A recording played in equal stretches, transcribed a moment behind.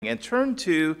And turn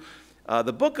to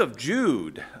the book of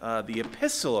Jude, the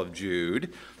Epistle of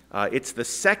Jude. It's the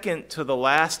second to the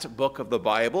last book of the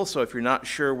Bible, so if you're not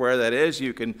sure where that is,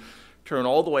 you can turn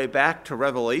all the way back to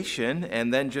Revelation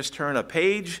and then just turn a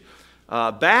page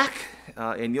back,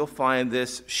 and you'll find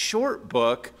this short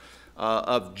book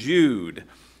of Jude.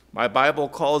 My Bible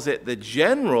calls it the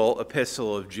General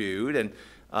Epistle of Jude, and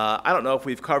I don't know if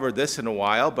we've covered this in a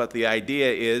while, but the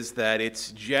idea is that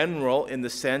it's general in the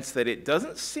sense that it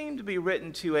doesn't seem to be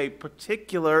written to a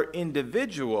particular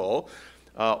individual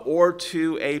or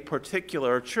to a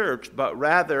particular church, but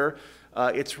rather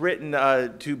it's written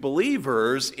to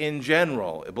believers in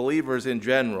general,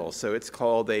 So it's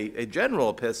called a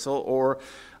general epistle or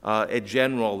a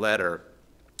general letter.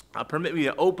 Permit me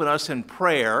to open us in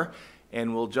prayer,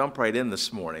 and we'll jump right in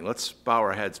this morning. Let's bow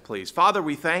our heads, please. Father,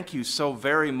 we thank you so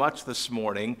very much this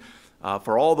morning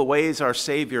for all the ways our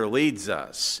Savior leads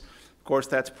us. Of course,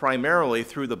 that's primarily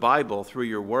through the Bible, through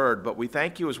your word, but we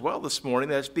thank you as well this morning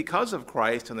that it's because of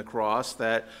Christ and the cross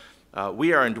that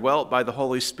we are indwelt by the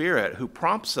Holy Spirit, who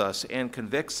prompts us and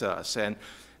convicts us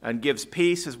and gives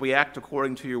peace as we act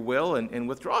according to your will and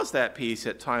withdraws that peace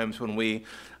at times when we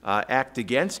act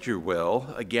against your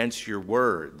will, against your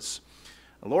words.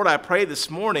 Lord, I pray this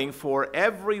morning for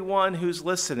everyone who's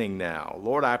listening now.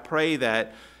 Lord, I pray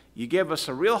that you give us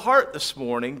a real heart this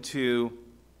morning to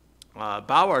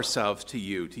bow ourselves to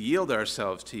you, to yield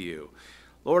ourselves to you.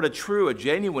 Lord, a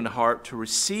genuine heart to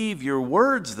receive your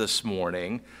words this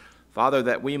morning, Father,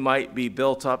 that we might be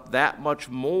built up that much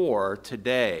more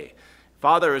today.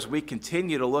 Father, as we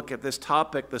continue to look at this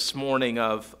topic this morning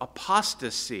of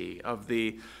apostasy, of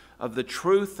the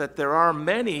truth that there are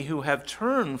many who have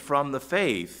turned from the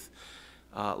faith,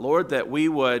 Lord, that we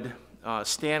would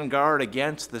stand guard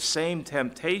against the same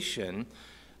temptation,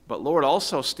 but Lord,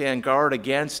 also stand guard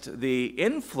against the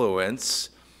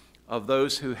influence of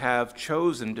those who have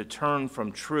chosen to turn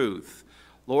from truth.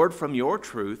 Lord, from your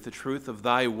truth, the truth of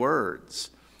thy words.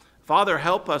 Father,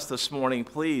 help us this morning,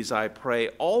 please, I pray,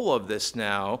 all of this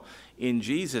now in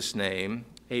Jesus' name.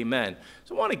 Amen.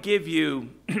 So I want to give you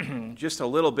just a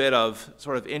little bit of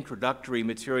sort of introductory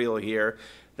material here,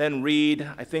 then read,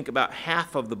 I think about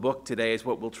half of the book today is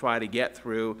what we'll try to get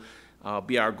through.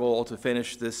 Be our goal to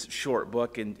finish this short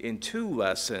book in 2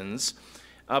 lessons.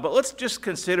 But let's just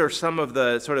consider some of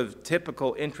the sort of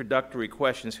typical introductory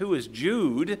questions. Who is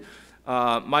Jude?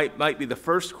 Might be the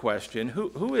first question.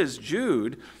 Who is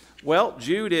Jude? Well,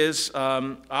 Jude is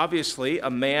obviously a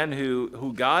man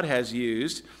who God has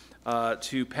used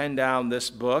to pen down this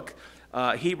book.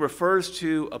 He refers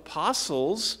to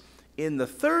apostles in the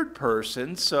third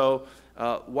person, so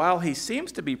while he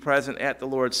seems to be present at the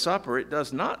Lord's Supper, it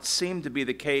does not seem to be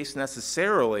the case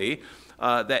necessarily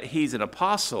that he's an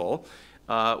apostle.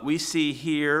 We see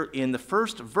here in the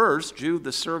first verse, Jude,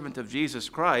 the servant of Jesus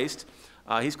Christ,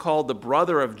 he's called the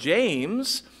brother of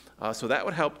James, so that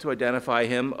would help to identify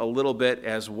him a little bit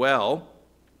as well.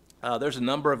 There's a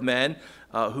number of men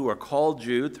who are called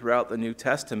Jude throughout the New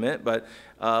Testament, but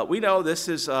we know this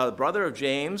is the brother of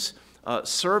James,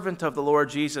 servant of the Lord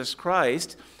Jesus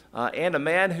Christ, and a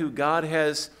man who God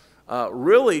has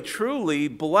really, truly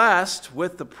blessed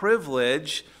with the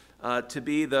privilege to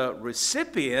be the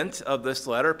recipient of this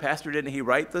letter. Pastor, didn't he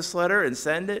write this letter and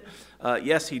send it?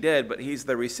 Yes, he did, but he's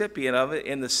the recipient of it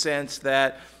in the sense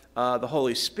that the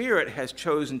Holy Spirit has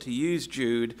chosen to use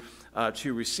Jude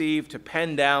to receive, to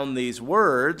pen down these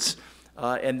words,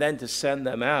 and then to send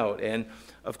them out. And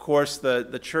of course,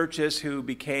 the churches who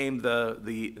became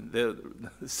the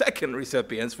second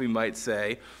recipients, we might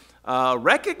say,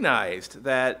 recognized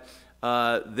that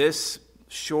this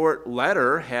short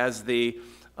letter has the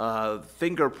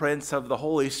fingerprints of the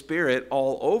Holy Spirit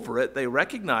all over it. They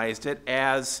recognized it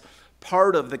as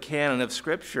part of the canon of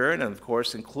Scripture, and of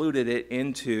course included it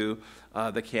into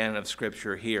the canon of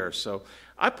Scripture here. So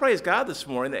I praise God this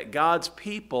morning that God's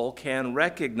people can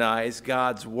recognize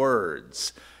God's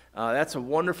words. That's a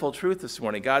wonderful truth this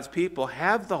morning. God's people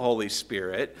have the Holy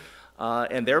Spirit,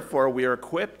 and therefore we are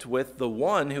equipped with the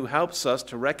one who helps us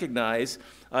to recognize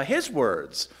his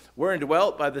words. We're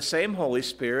indwelt by the same Holy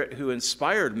Spirit who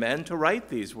inspired men to write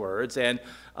these words, and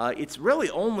it's really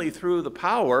only through the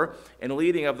power and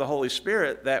leading of the Holy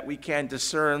Spirit that we can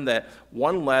discern that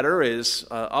one letter is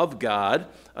of God,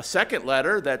 a second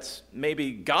letter that's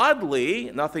maybe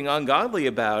godly, nothing ungodly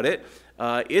about it,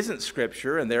 isn't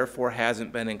Scripture and therefore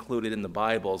hasn't been included in the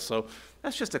Bible. So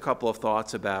that's just a couple of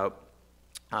thoughts about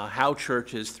how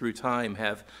churches through time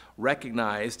have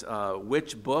recognized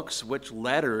which books, which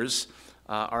letters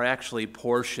are actually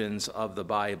portions of the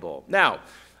Bible. Now,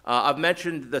 I've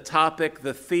mentioned the topic,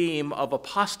 the theme of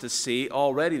apostasy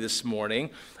already this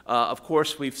morning. Of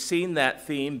course, we've seen that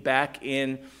theme back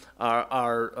in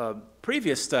our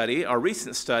previous study, our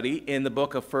recent study in the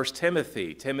book of 1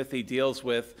 Timothy. Timothy deals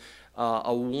with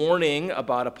a warning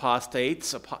about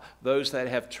apostates, those that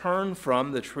have turned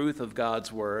from the truth of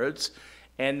God's words.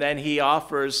 And then he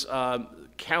offers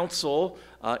counsel,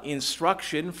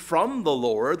 instruction from the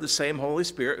Lord, the same Holy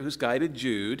Spirit who's guided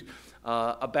Jude,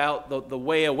 about the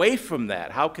way away from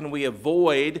that. How can we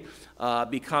avoid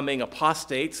becoming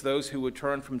apostates, those who would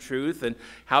turn from truth, and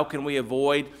how can we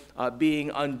avoid being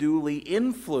unduly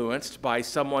influenced by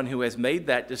someone who has made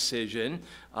that decision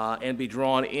and be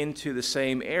drawn into the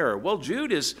same error? Well,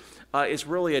 Jude is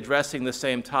really addressing the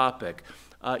same topic.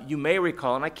 You may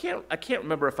recall, and I can't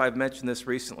remember if I've mentioned this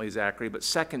recently, Zachary, but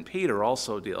 2 Peter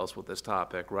also deals with this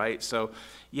topic, right? So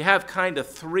you have kind of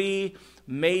three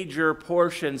major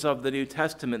portions of the New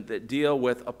Testament that deal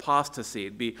with apostasy.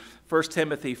 It'd be 1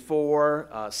 Timothy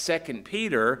 4, 2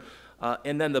 Peter,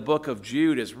 and then the book of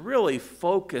Jude is really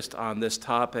focused on this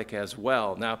topic as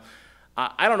well. Now,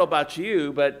 I don't know about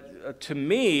you, but to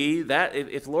me, that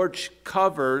if the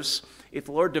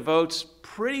Lord devotes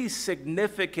pretty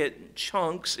significant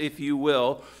chunks, if you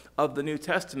will, of the New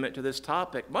Testament to this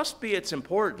topic, must be it's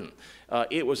important.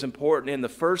 It was important in the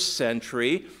first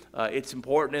century. It's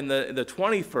important in the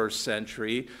 21st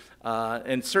century.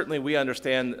 And certainly we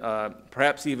understand,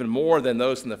 perhaps even more than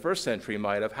those in the first century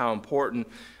might have, how important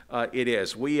it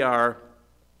is. We are,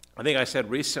 I think I said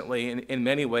recently, in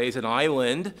many ways, an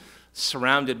island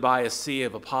surrounded by a sea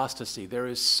of apostasy. There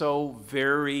is so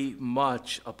very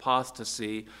much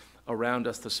apostasy around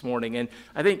us this morning. And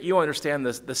I think you understand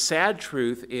this. The sad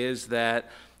truth is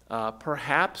that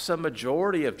perhaps a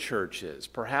majority of churches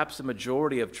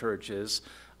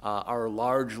are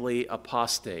largely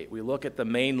apostate. We look at the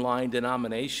mainline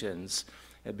denominations.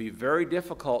 It'd be very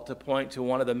difficult to point to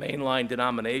one of the mainline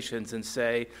denominations and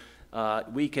say,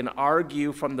 we can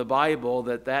argue from the Bible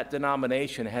that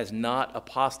denomination has not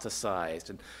apostatized.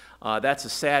 And that's a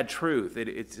sad truth.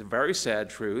 It's a very sad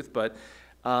truth, but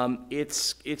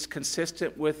it's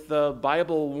consistent with the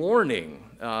Bible warning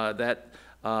that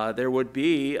there would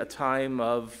be a time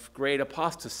of great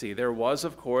apostasy. There was,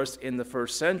 of course, in the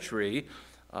first century,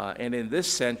 and in this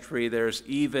century there's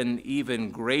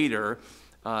even greater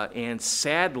and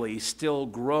sadly still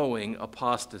growing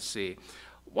apostasy.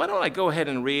 Why don't I go ahead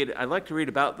and read? I'd like to read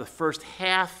about the first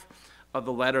half of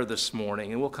the letter this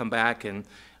morning, and we'll come back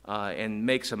and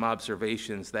make some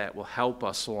observations that will help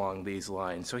us along these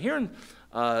lines. So here in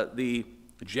the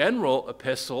general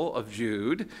epistle of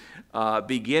Jude,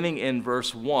 beginning in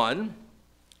verse 1,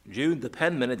 Jude, the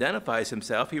penman, identifies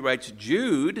himself. He writes,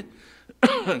 Jude,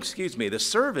 the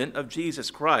servant of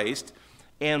Jesus Christ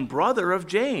and brother of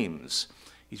James.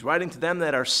 He's writing to them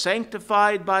that are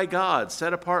sanctified by God,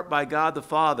 set apart by God the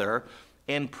Father,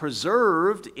 and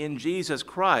preserved in Jesus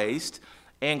Christ,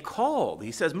 and called.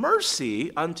 He says, mercy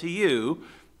unto you,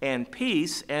 and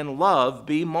peace and love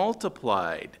be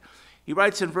multiplied. He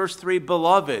writes in verse 3,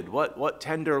 beloved, what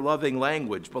tender, loving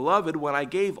language. Beloved, when I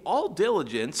gave all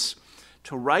diligence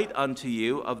to write unto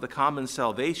you of the common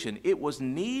salvation, it was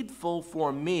needful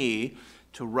for me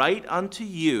to write unto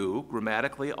you,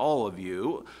 grammatically all of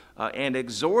you, and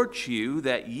exhort you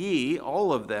that ye,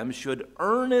 all of them, should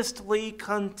earnestly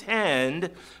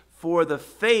contend for the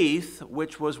faith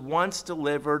which was once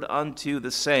delivered unto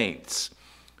the saints.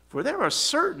 For there are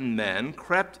certain men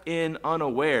crept in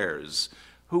unawares,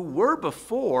 who were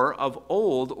before of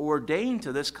old ordained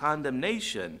to this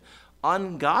condemnation,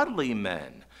 ungodly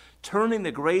men, turning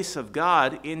the grace of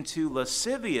God into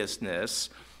lasciviousness,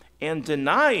 and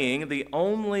denying the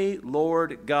only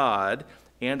Lord God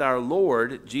and our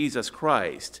Lord Jesus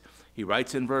Christ. He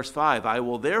writes in verse 5, I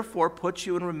will therefore put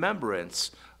you in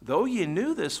remembrance, though ye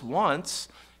knew this once,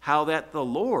 how that the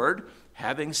Lord,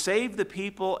 having saved the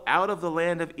people out of the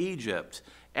land of Egypt,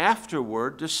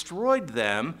 afterward destroyed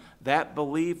them that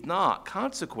believed not.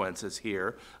 Consequences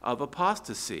here of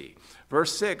apostasy.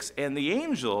 Verse 6, and the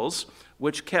angels,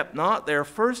 which kept not their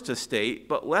first estate,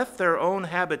 but left their own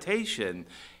habitation,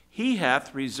 he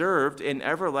hath reserved in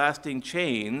everlasting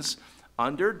chains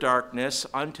under darkness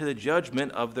unto the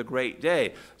judgment of the great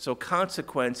day. So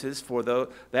consequences for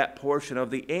that portion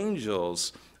of the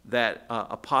angels that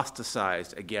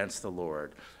apostatized against the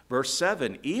Lord. Verse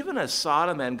 7, even as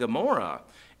Sodom and Gomorrah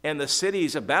and the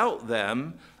cities about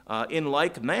them in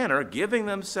like manner, giving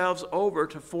themselves over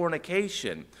to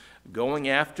fornication, going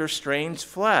after strange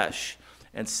flesh,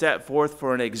 and set forth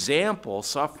for an example,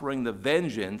 suffering the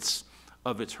vengeance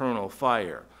of eternal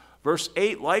fire. Verse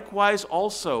 8, likewise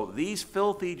also these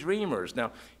filthy dreamers.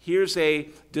 Now, here's a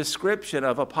description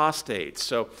of apostates.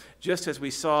 So just as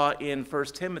we saw in 1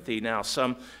 Timothy, now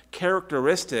some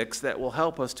characteristics that will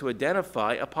help us to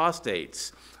identify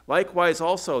apostates. Likewise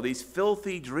also these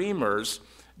filthy dreamers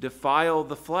defile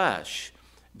the flesh,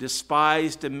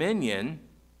 despise dominion,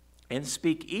 and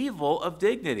speak evil of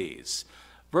dignities.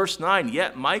 Verse 9,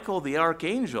 yet Michael the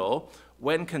archangel,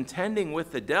 when contending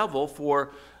with the devil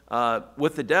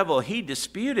he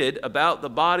disputed about the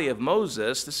body of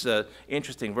Moses. This is an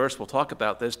interesting verse. We'll talk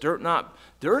about this.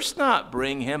 Durst not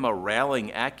bring him a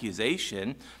railing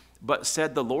accusation, but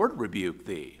said, the Lord rebuke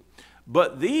thee.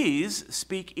 But these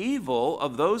speak evil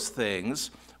of those things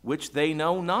which they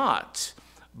know not.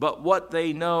 But what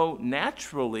they know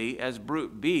naturally as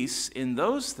brute beasts, in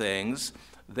those things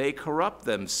they corrupt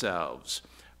themselves.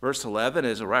 Verse 11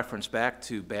 is a reference back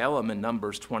to Balaam in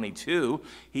Numbers 22.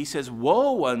 He says,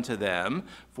 woe unto them,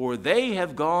 for they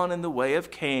have gone in the way of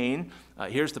Cain.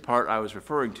 Here's the part I was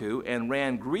referring to. And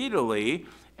ran greedily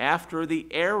after the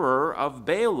error of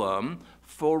Balaam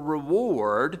for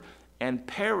reward, and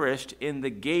perished in the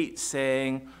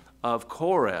gainsaying of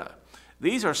Korah.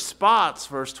 These are spots,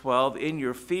 verse 12, in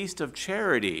your feast of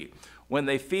charity, when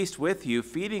they feast with you,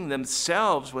 feeding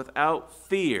themselves without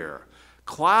fear.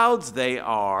 Clouds they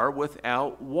are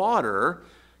without water,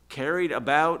 carried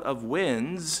about of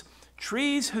winds,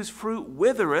 trees whose fruit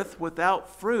withereth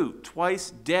without fruit, twice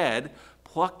dead,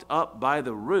 plucked up by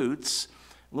the roots.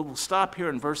 We'll stop here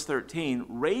in verse 13.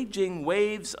 Raging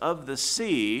waves of the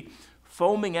sea,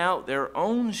 foaming out their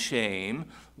own shame,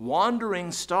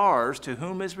 wandering stars to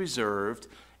whom is reserved,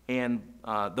 and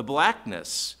the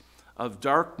blackness of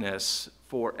darkness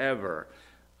forever.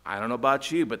 I don't know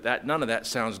about you, but none of that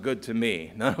sounds good to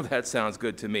me. None of that sounds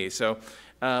good to me. So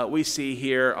we see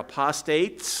here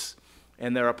apostates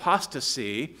and their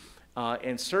apostasy,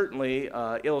 and certainly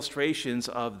illustrations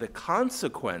of the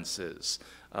consequences,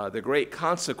 the great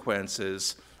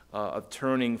consequences of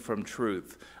turning from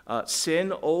truth.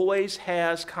 Sin always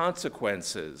has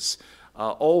consequences,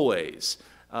 always.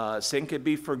 Sin can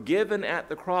be forgiven at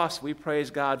the cross. We praise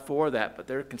God for that, but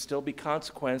there can still be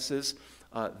consequences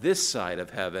this side of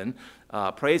heaven.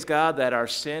 Praise God that our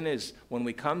sin is, when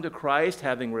we come to Christ,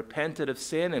 having repented of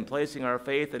sin and placing our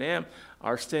faith in Him,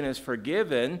 our sin is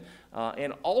forgiven.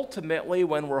 And ultimately,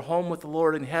 when we're home with the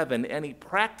Lord in heaven, any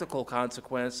practical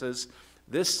consequences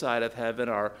this side of heaven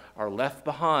are left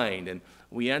behind, and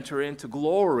we enter into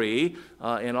glory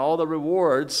and all the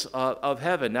rewards of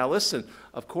heaven. Now listen,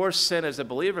 of course, sin as a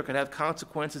believer can have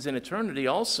consequences in eternity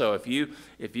also. If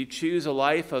you choose a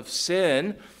life of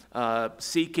sin,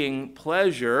 seeking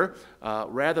pleasure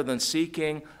rather than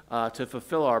seeking to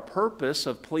fulfill our purpose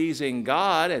of pleasing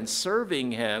God and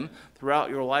serving Him throughout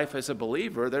your life as a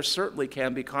believer, there certainly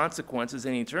can be consequences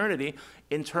in eternity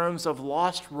in terms of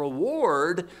lost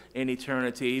reward in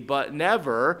eternity, but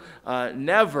never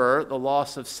the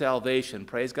loss of salvation.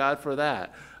 Praise God for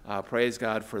that. Praise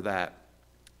God for that.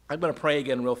 I'm going to pray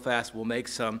again real fast. We'll make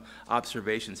some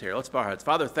observations here. Let's bow our heads.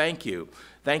 Father, thank you.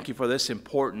 Thank you for this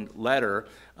important letter.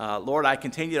 Lord, I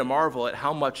continue to marvel at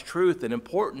how much truth and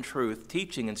important truth,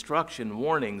 teaching, instruction,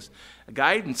 warnings,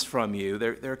 guidance from you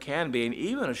there can be in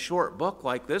even a short book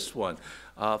like this one.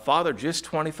 Father, just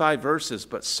 25 verses,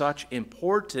 but such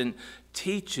important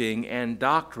teaching and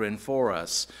doctrine for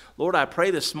us. Lord, I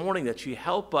pray this morning that you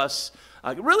help us,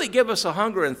 really give us a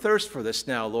hunger and thirst for this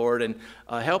now, Lord, and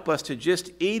help us to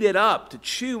just eat it up, to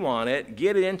chew on it,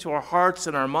 get it into our hearts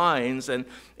and our minds, and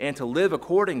to live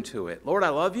according to it. Lord, I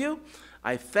love you.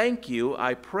 I thank you.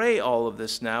 I pray all of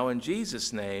this now in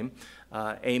Jesus' name.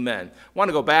 Amen. I want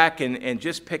to go back and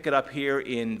just pick it up here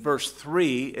in verse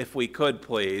 3, if we could,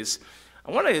 please.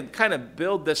 I want to kind of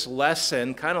build this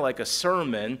lesson, kind of like a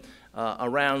sermon,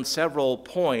 around several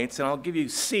points, and I'll give you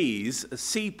C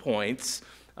points,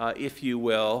 if you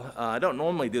will. I don't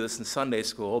normally do this in Sunday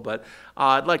school, but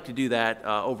I'd like to do that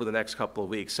over the next couple of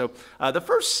weeks. So the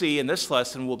first C in this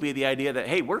lesson will be the idea that,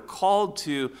 hey, we're called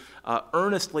to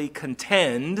earnestly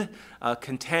contend,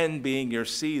 contend being your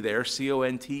C there,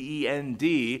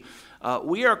 C-O-N-T-E-N-D.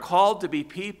 We are called to be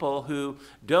people who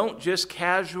don't just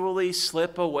casually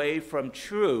slip away from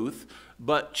truth,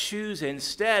 but choose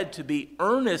instead to be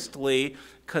earnestly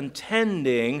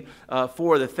contending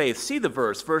for the faith. See the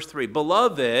verse 3.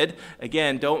 Beloved,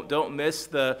 again, don't miss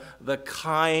the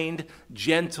kind,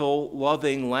 gentle,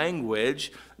 loving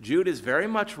language. Jude is very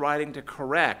much writing to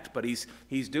correct, but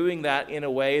he's doing that in a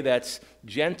way that's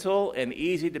gentle and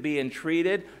easy to be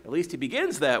entreated. At least he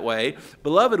begins that way.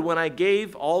 Beloved, when I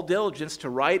gave all diligence to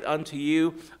write unto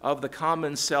you of the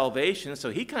common salvation. So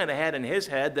he kind of had in his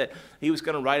head that he was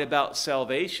going to write about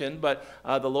salvation, but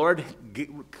the Lord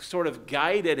sort of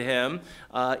guided him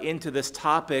into this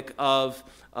topic of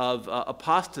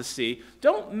apostasy.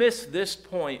 Don't miss this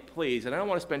point, please. And I don't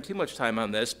want to spend too much time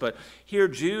on this, but here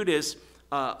Jude is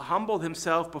humbled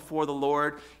himself before the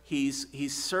Lord.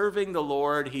 He's serving the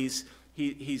Lord. He's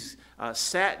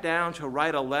sat down to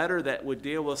write a letter that would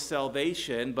deal with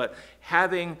salvation, but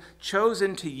having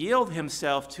chosen to yield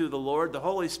himself to the Lord, the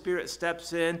Holy Spirit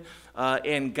steps in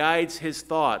and guides his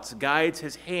thoughts, guides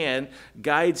his hand,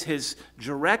 guides his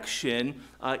direction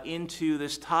into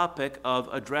this topic of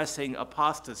addressing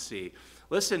apostasy.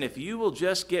 Listen, if you will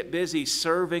just get busy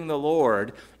serving the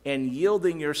Lord and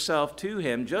yielding yourself to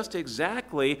him, just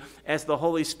exactly as the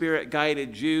Holy Spirit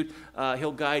guided Jude,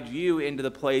 he'll guide you into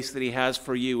the place that he has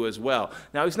for you as well.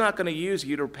 Now, he's not going to use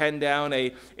you to pen down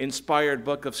an inspired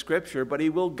book of Scripture, but he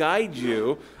will guide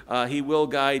you. He will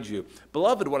guide you.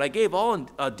 Beloved, when I gave all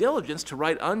diligence to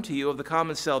write unto you of the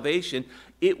common salvation,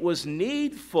 it was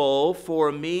needful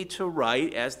for me to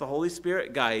write, as the Holy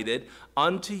Spirit guided,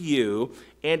 unto you,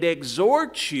 and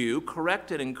exhort you,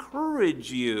 correct and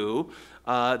encourage you,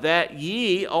 that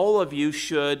ye, all of you,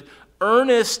 should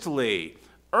earnestly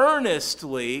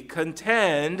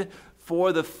contend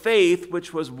for the faith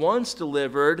which was once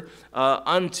delivered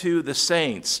unto the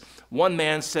saints. One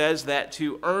man says that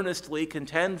to earnestly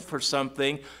contend for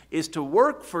something is to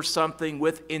work for something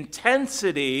with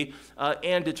intensity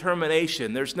and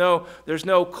determination. There's no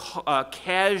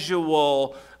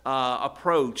casual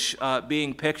approach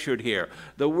being pictured here.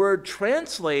 The word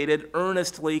translated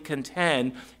earnestly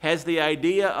contend has the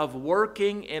idea of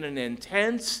working in an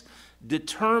intense,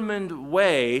 determined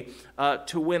way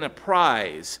to win a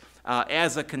prize.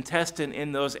 As a contestant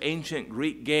in those ancient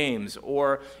Greek games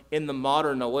or in the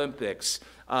modern Olympics.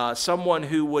 Someone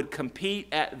who would compete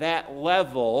at that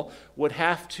level would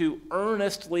have to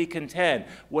earnestly contend,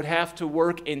 would have to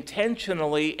work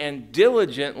intentionally and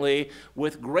diligently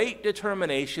with great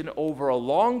determination over a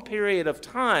long period of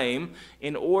time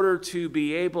in order to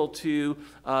be able to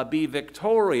be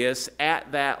victorious at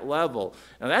that level.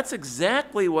 Now that's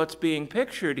exactly what's being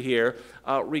pictured here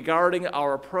regarding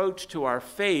our approach to our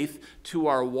faith, to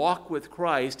our walk with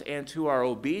Christ, and to our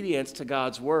obedience to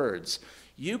God's words.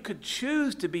 You could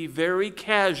choose to be very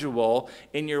casual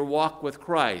in your walk with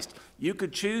Christ. You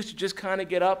could choose to just kind of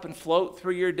get up and float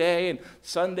through your day and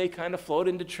Sunday kind of float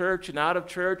into church and out of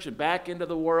church and back into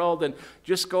the world and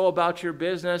just go about your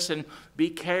business and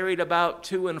be carried about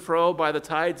to and fro by the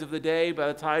tides of the day, by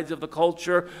the tides of the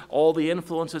culture, all the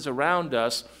influences around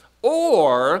us.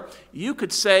 Or you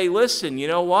could say, listen, you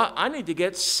know what? I need to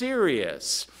get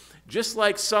serious. Just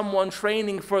like someone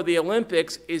training for the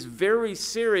Olympics is very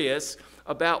serious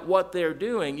about what they're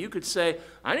doing, you could say,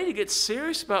 I need to get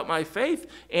serious about my faith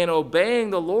and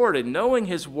obeying the Lord and knowing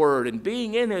His Word and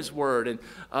being in His Word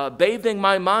and bathing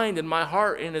my mind and my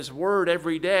heart in His Word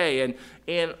every day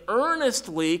and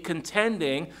earnestly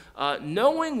contending,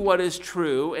 knowing what is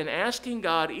true and asking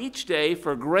God each day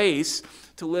for grace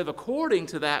to live according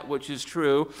to that which is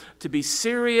true, to be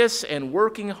serious and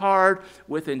working hard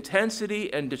with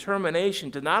intensity and determination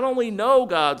to not only know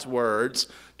God's words,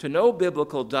 to know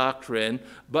biblical doctrine,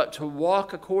 but to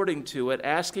walk according to it,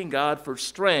 asking God for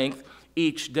strength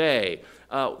each day.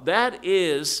 That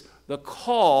is the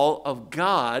call of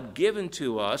God given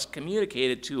to us,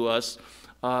 communicated to us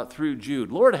through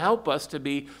Jude. Lord, help us to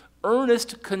be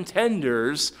earnest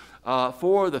contenders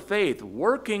for the faith,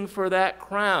 working for that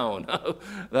crown,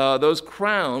 those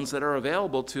crowns that are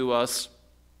available to us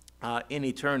in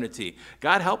eternity.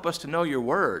 God, help us to know your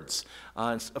words.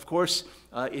 Of course,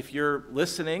 if you're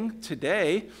listening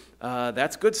today,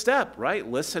 that's a good step, right?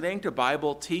 Listening to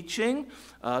Bible teaching,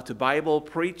 to Bible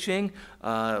preaching,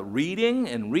 reading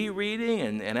and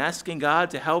rereading, and asking God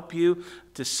to help you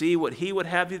to see what He would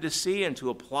have you to see and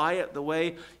to apply it the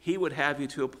way He would have you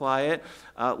to apply it.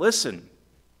 Listen,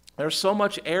 there's so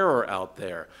much error out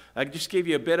there. I just gave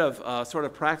you a bit of sort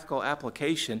of practical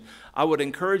application. I would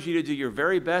encourage you to do your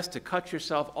very best to cut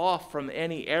yourself off from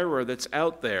any error that's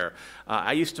out there.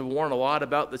 I used to warn a lot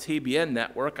about the TBN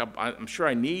network. I'm sure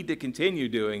I need to continue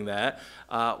doing that.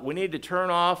 We need to turn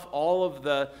off all of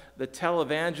the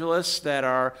televangelists that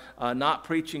are not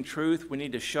preaching truth. We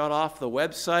need to shut off the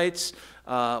websites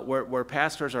where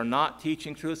pastors are not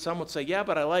teaching truth. Some would say, yeah,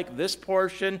 but I like this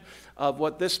portion of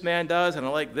what this man does, and I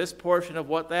like this portion of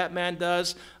what that man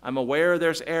does. I'm aware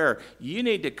there's error. You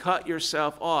need to cut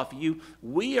yourself off.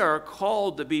 We are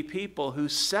called to be people who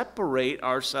separate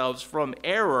ourselves from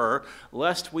error,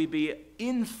 lest we be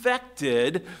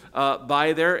infected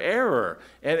by their error.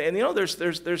 And you know,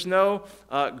 there's no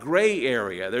gray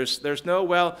area. There's no,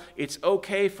 well, it's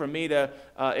okay for me to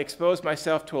expose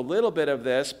myself to a little bit of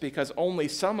this because only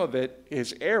some of it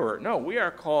is error. No, we are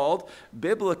called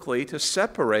biblically to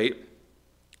separate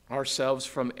ourselves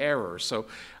from error. So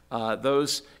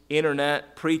those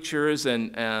internet preachers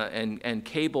and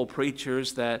cable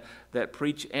preachers that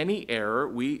preach any error,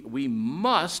 we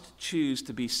must choose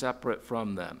to be separate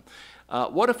from them.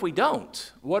 What if we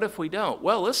don't? What if we don't?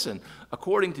 Well, listen,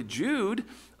 according to Jude,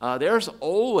 there's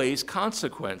always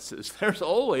consequences. There's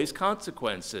always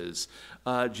consequences.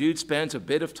 Jude spends a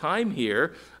bit of time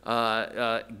here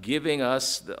giving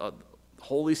us the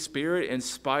Holy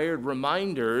Spirit-inspired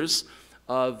reminders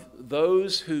of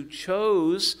those who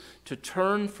chose to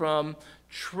turn from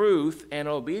truth and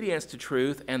obedience to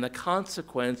truth and the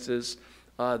consequences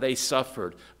they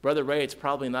suffered. Brother Ray, it's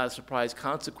probably not a surprise.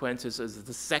 Consequences is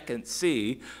the second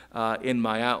C in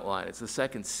my outline. It's the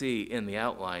second C in the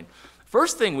outline.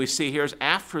 First thing we see here is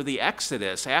after the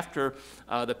Exodus, after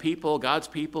God's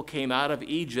people came out of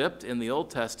Egypt in the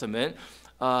Old Testament,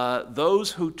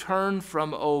 those who turned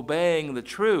from obeying the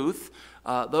truth,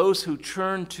 those who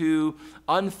turned to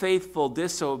unfaithful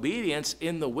disobedience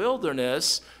in the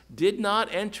wilderness did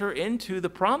not enter into the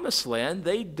promised land.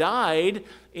 They died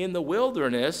in the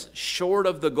wilderness short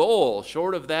of the goal,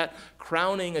 short of that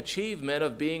crowning achievement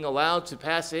of being allowed to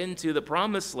pass into the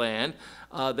promised land.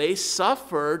 They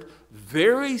suffered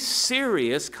very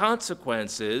serious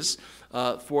consequences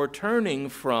for turning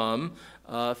from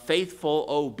faithful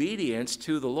obedience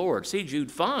to the Lord. See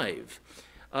Jude 5.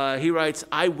 He writes,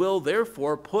 I will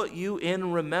therefore put you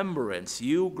in remembrance,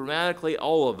 you, grammatically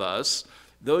all of us,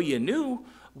 though you knew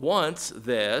once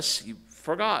this, you've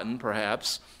forgotten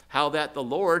perhaps, how that the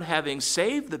Lord, having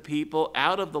saved the people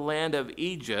out of the land of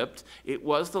Egypt, it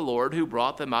was the Lord who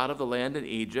brought them out of the land in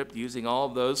Egypt, using all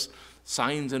of those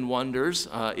signs and wonders,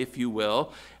 if you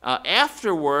will.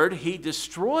 Afterward, he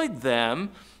destroyed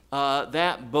them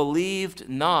that believed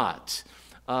not.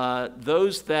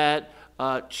 Those that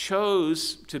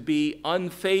chose to be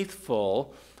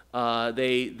unfaithful,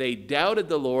 they doubted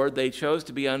the Lord, they chose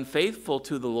to be unfaithful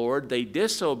to the Lord, they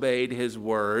disobeyed his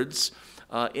words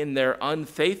in their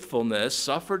unfaithfulness,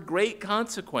 suffered great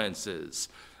consequences.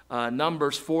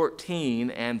 Numbers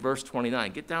 14 and verse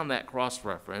 29. Get down that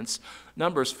cross-reference.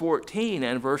 Numbers 14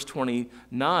 and verse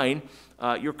 29,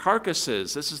 your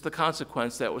carcasses, this is the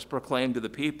consequence that was proclaimed to the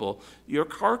people, your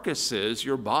carcasses,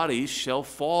 your bodies shall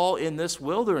fall in this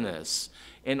wilderness,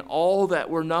 and all that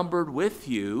were numbered with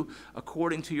you,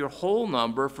 according to your whole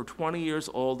number, for 20 years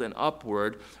old and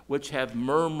upward, which have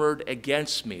murmured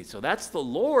against me. So that's the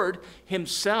Lord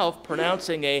himself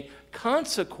pronouncing a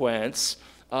consequence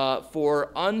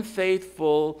for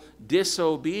unfaithful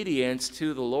disobedience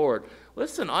to the Lord.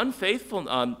 Listen, unfaithful,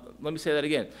 let me say that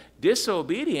again.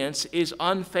 Disobedience is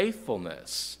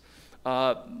unfaithfulness.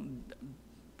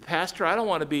 Pastor, I don't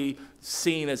want to be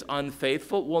seen as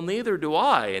unfaithful. Well, neither do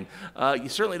I. And you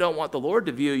certainly don't want the Lord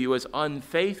to view you as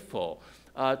unfaithful.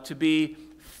 To be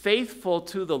faithful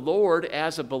to the Lord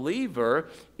as a believer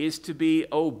is to be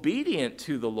obedient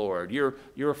to the Lord.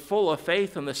 You're full of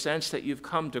faith in the sense that you've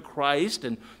come to Christ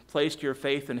and placed your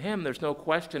faith in him. There's no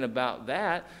question about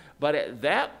that. But at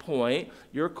that point,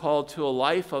 you're called to a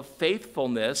life of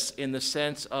faithfulness in the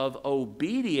sense of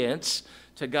obedience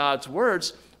to God's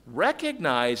words,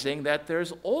 recognizing that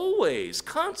there's always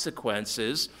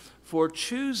consequences for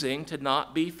choosing to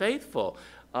not be faithful.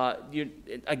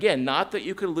 Again, not that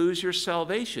you could lose your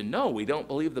salvation. No, we don't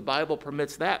believe the Bible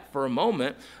permits that for a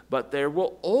moment, but there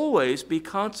will always be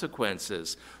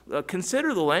consequences.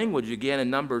 Consider the language again in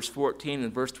Numbers 14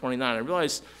 and verse 29. I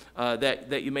realize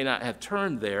that you may not have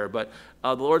turned there, but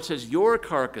the Lord says, your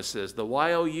carcasses, the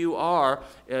Y-O-U-R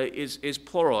is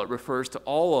plural. It refers to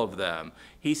all of them.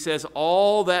 He says,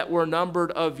 all that were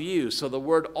numbered of you. So the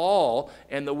word all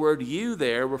and the word you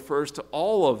there refers to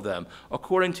all of them.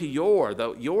 According to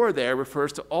the your there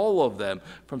refers to all of them,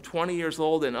 from 20 years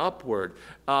old and upward.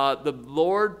 The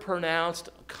Lord pronounced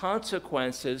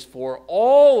consequences for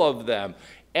all of them.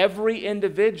 Every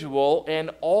individual and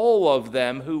all of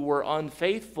them who were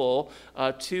unfaithful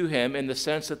to him, in the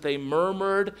sense that they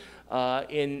murmured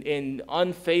in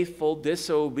unfaithful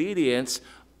disobedience,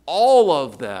 all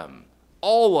of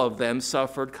them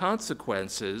suffered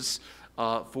consequences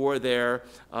for their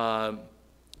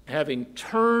having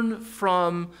turned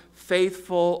from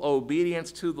faithful obedience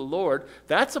to the Lord.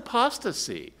 That's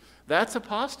apostasy. That's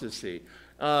apostasy.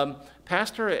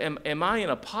 Pastor, am I an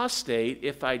apostate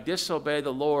if I disobey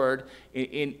the Lord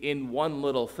in one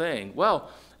little thing? Well,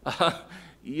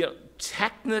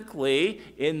 technically,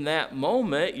 in that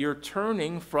moment, you're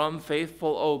turning from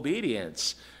faithful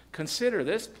obedience. Consider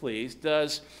this, please.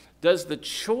 Does the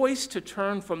choice to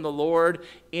turn from the Lord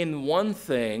in one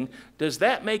thing, does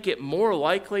that make it more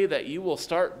likely that you will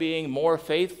start being more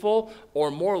faithful, or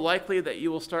more likely that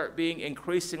you will start being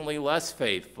increasingly less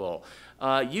faithful?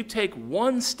 You take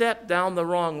one step down the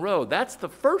wrong road. That's the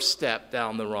first step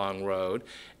down the wrong road,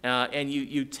 and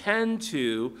you tend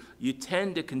to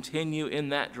continue in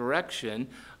that direction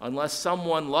unless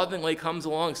someone lovingly comes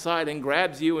alongside and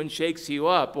grabs you and shakes you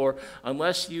up, or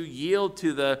unless you yield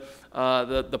to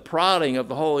the prodding of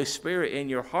the Holy Spirit in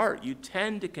your heart. You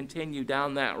tend to continue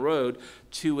down that road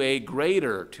to a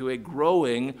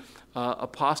growing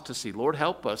apostasy. Lord,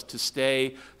 help us to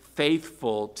stay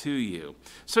faithful to you.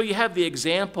 So you have the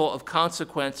example of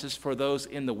consequences for those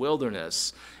in the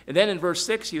wilderness. And then in verse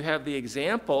 6, you have the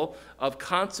example of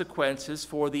consequences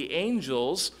for the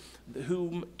angels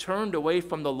who turned away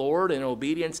from the Lord in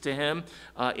obedience to him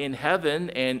in heaven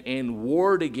and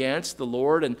warred against the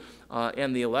Lord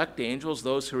and the elect angels,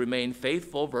 those who remain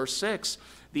faithful. Verse 6,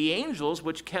 the angels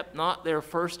which kept not their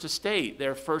first estate,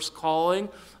 their first calling,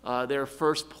 their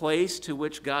first place to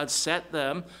which God set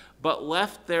them, but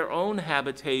left their own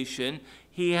habitation,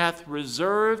 he hath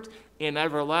reserved in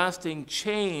everlasting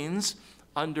chains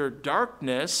under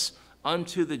darkness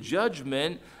unto the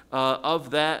judgment of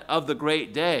the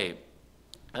great day.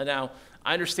 Now,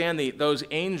 I understand those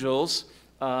angels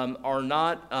are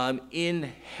not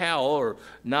in hell, or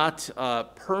not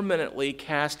permanently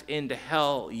cast into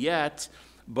hell yet,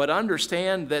 but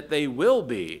understand that they will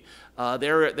be.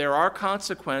 There are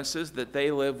consequences that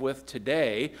they live with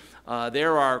today.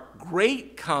 There are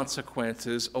great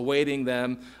consequences awaiting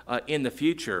them in the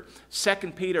future. 2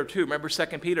 Peter 2, remember 2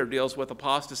 Peter deals with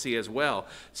apostasy as well.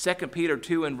 2 Peter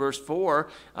 2 and verse 4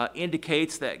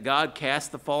 indicates that God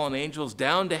cast the fallen angels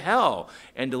down to hell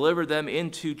and delivered them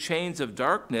into chains of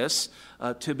darkness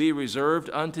to be reserved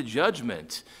unto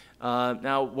judgment.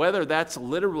 Now, whether that's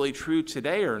literally true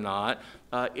today or not,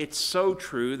 it's so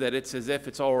true that it's as if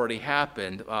it's already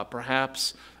happened,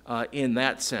 perhaps in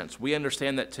that sense. We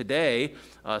understand that today,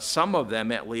 some of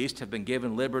them at least have been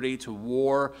given liberty to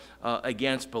war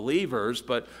against believers,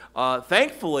 but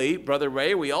thankfully, Brother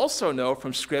Ray, we also know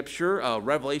from Scripture,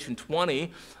 Revelation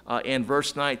 20 and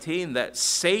verse 19, that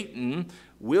Satan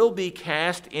will be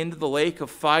cast into the lake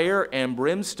of fire and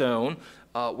brimstone,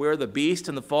 where the beast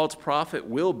and the false prophet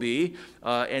will be,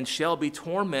 and shall be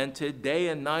tormented day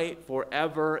and night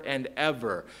forever and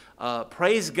ever.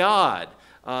 Praise God.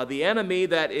 The enemy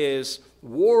that is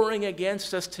warring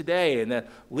against us today, and the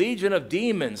legion of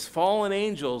demons, fallen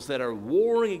angels that are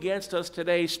warring against us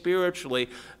today spiritually,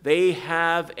 they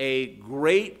have a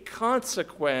great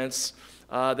consequence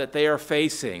that they are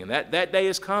facing. And that day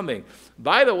is coming.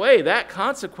 By the way, that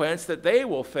consequence that they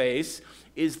will face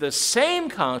is the same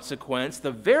consequence,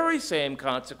 the very same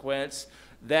consequence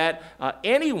that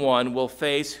anyone will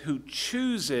face who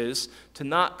chooses to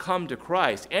not come to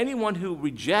Christ. Anyone who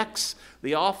rejects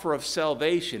the offer of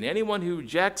salvation, anyone who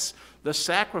rejects the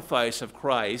sacrifice of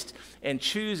Christ and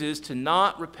chooses to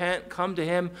not repent, come to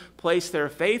him, place their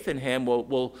faith in him,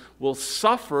 will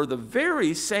suffer the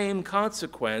very same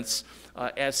consequence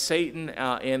as Satan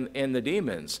and the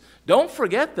demons. Don't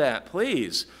forget that,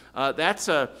 please. That's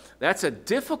a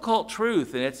difficult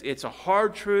truth, and it's a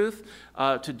hard truth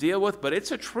to deal with, but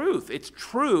it's a truth. It's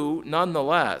true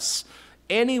nonetheless.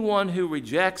 Anyone who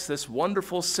rejects this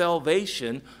wonderful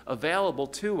salvation available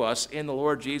to us in the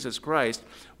Lord Jesus Christ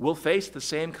will face the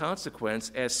same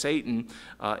consequence as Satan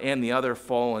and the other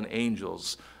fallen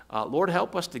angels. Lord,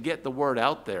 help us to get the word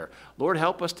out there. Lord,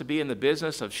 help us to be in the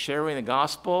business of sharing the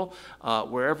gospel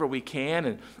wherever we can.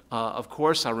 And of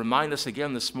course, I remind us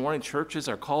again this morning, churches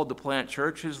are called to plant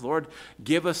churches. Lord,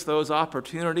 give us those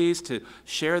opportunities to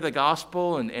share the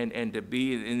gospel and to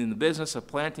be in the business of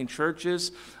planting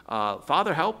churches.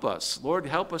 Father, help us. Lord,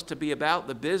 help us to be about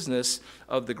the business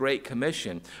of the Great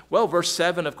Commission. Well, verse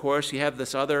 7, of course, you have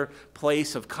this other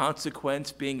place of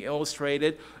consequence being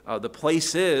illustrated. The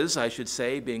places, I should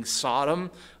say, being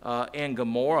Sodom and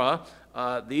Gomorrah.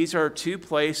 These are two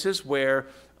places where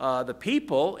the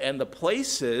people and the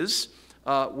places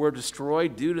were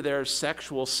destroyed due to their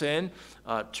sexual sin,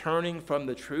 turning from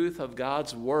the truth of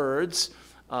God's words,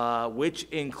 which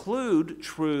include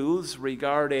truths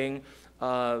regarding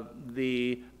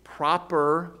the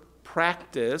proper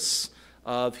practice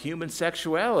of human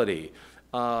sexuality,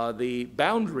 the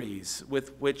boundaries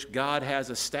with which God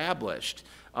has established.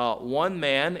 One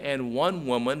man and one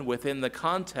woman within the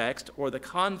context or the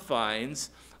confines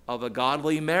of a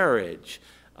godly marriage.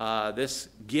 This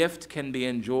gift can be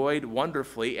enjoyed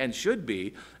wonderfully and should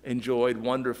be enjoyed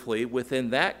wonderfully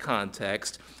within that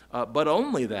context, but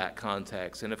only that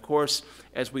context. And of course,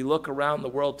 as we look around the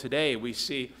world today, we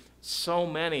see so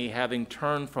many having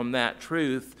turned from that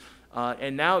truth.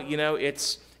 And now,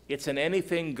 it's an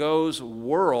anything-goes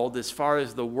world as far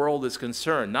as the world is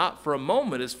concerned, not for a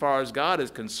moment as far as God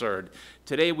is concerned.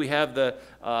 Today we have the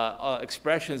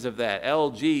expressions of that,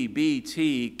 LGBTQA.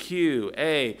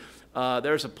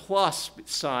 There's a plus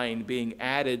sign being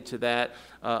added to that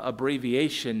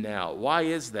abbreviation now. Why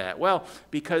is that? Well,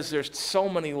 because there's so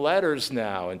many letters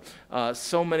now and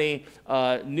so many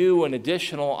new and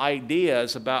additional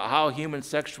ideas about how human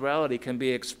sexuality can be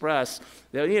expressed.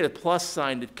 They need a plus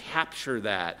sign to capture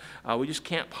that. We just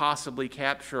can't possibly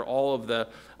capture all of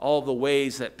the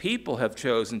ways that people have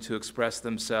chosen to express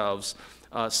themselves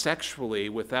sexually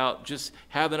without just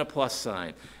having a plus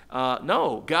sign.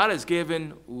 No, God has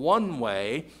given one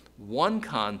way, one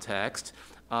context.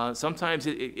 Sometimes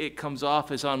it comes off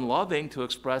as unloving to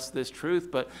express this truth,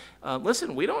 but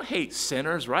listen, we don't hate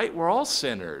sinners, right? We're all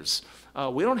sinners.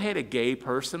 We don't hate a gay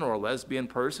person or a lesbian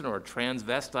person or a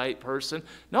transvestite person.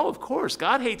 No, of course,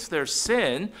 God hates their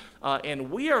sin,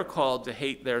 and we are called to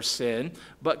hate their sin,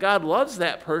 but God loves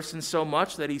that person so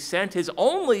much that he sent his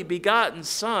only begotten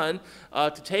Son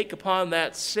to take upon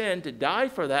that sin, to die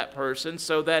for that person,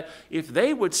 so that if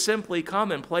they would simply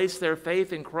come and place their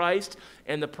faith in Christ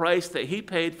and the price that he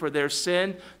paid for their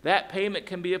sin, that payment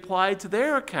can be applied to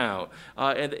their account,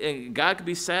 and God can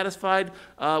be satisfied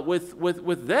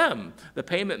with them, the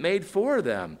payment made for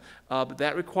them. But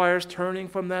that requires turning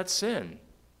from that sin.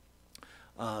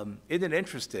 Isn't it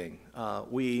interesting?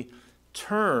 We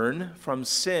turn from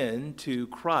sin to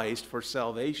Christ for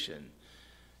salvation.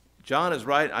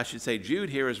 Jude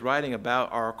here is writing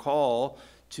about our call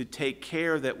to take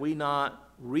care that we not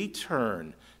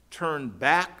turn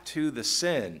back to the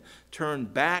sin, turn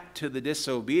back to the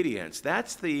disobedience.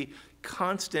 That's the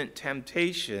constant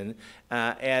temptation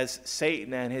as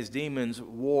Satan and his demons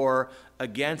war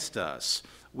against us.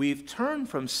 We've turned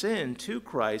from sin to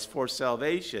Christ for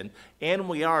salvation, and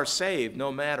we are saved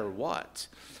no matter what.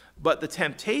 But the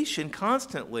temptation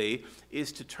constantly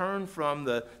is to turn from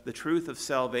the truth of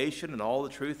salvation and all the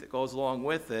truth that goes along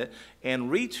with it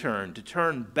and to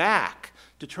turn back,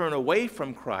 to turn away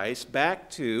from Christ,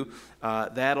 back to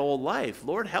that old life.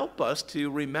 Lord, help us to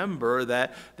remember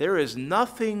that there is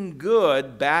nothing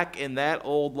good back in that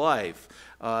old life.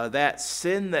 That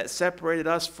sin that separated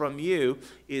us from you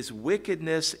is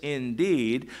wickedness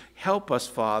indeed. Help us,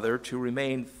 Father, to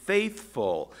remain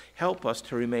faithful. Help us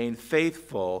to remain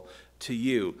faithful to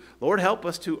you. Lord, help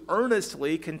us to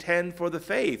earnestly contend for the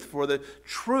faith, for the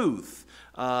truth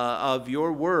of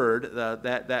your word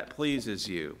that pleases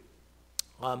you.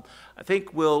 I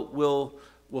think we'll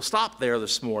stop there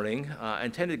this morning. I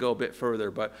intend to go a bit further,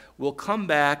 but we'll come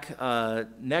back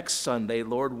next Sunday,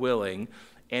 Lord willing,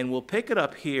 and we'll pick it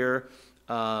up here.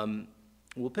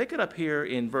 We'll pick it up here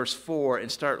in verse 4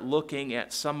 and start looking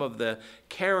at some of the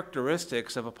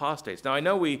characteristics of apostates. Now, I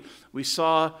know we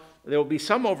saw there will be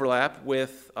some overlap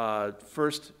with 1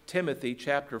 Timothy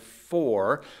chapter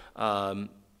 4. 1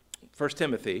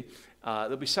 Timothy.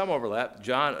 There'll be some overlap.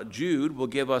 Jude will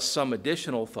give us some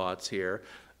additional thoughts here,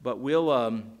 but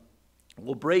we'll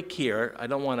break here. I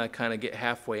don't want to kind of get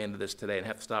halfway into this today and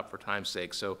have to stop for time's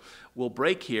sake. So we'll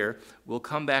break here. We'll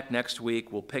come back next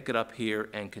week. We'll pick it up here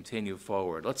and continue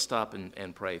forward. Let's stop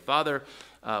and pray. Father,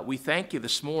 we thank you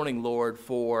this morning, Lord,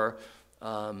 for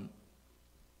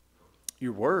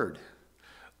your word.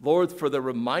 Lord, for the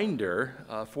reminder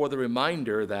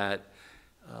that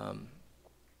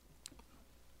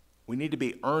We need to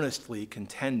be earnestly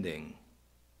contending.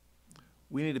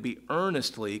 We need to be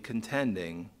earnestly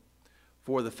contending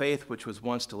for the faith which was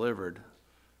once delivered.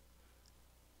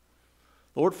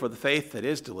 Lord, for the faith that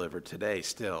is delivered today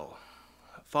still.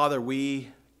 Father, we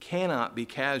cannot be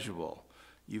casual.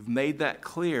 You've made that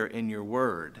clear in your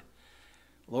word.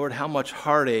 Lord, how much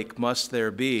heartache must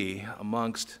there be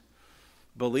amongst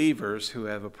believers who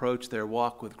have approached their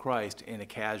walk with Christ in a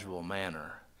casual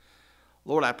manner.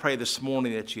 Lord, I pray this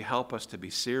morning that you help us to be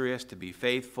serious, to be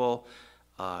faithful,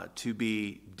 to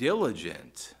be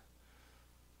diligent.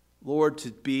 Lord, to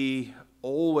be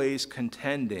always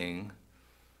contending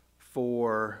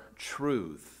for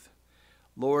truth.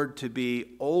 Lord, to be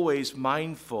always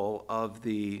mindful of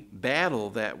the battle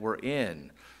that we're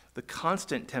in, the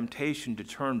constant temptation to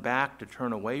turn back, to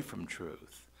turn away from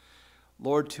truth.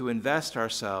 Lord, to invest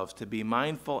ourselves, to be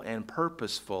mindful and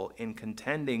purposeful in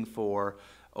contending for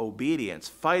obedience,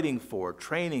 fighting for,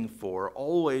 training for,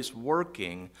 always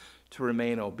working to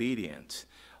remain obedient.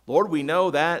 Lord, we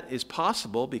know that is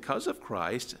possible because of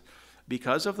Christ,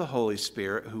 because of the Holy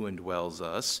Spirit who indwells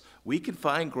us. We can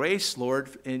find grace,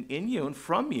 Lord, in you and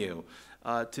from you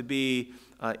to be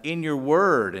in your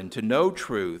word and to know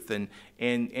truth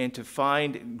and to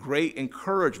find great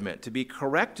encouragement, to be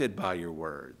corrected by your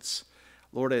words.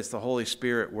 Lord, as the Holy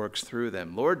Spirit works through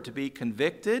them. Lord, to be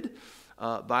convicted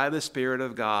by the Spirit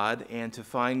of God and to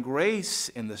find grace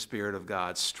in the Spirit of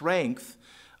God, strength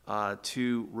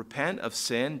to repent of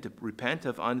sin, to repent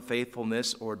of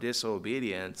unfaithfulness or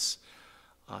disobedience,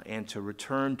 and to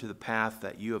return to the path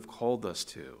that you have called us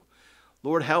to.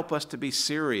 Lord, help us to be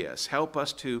serious. Help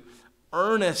us to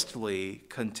earnestly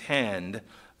contend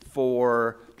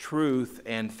for truth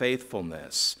and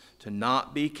faithfulness, to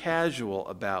not be casual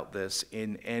about this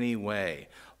in any way.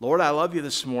 Lord, I love you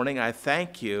this morning. I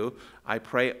thank you. I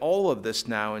pray all of this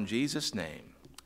now in Jesus' name.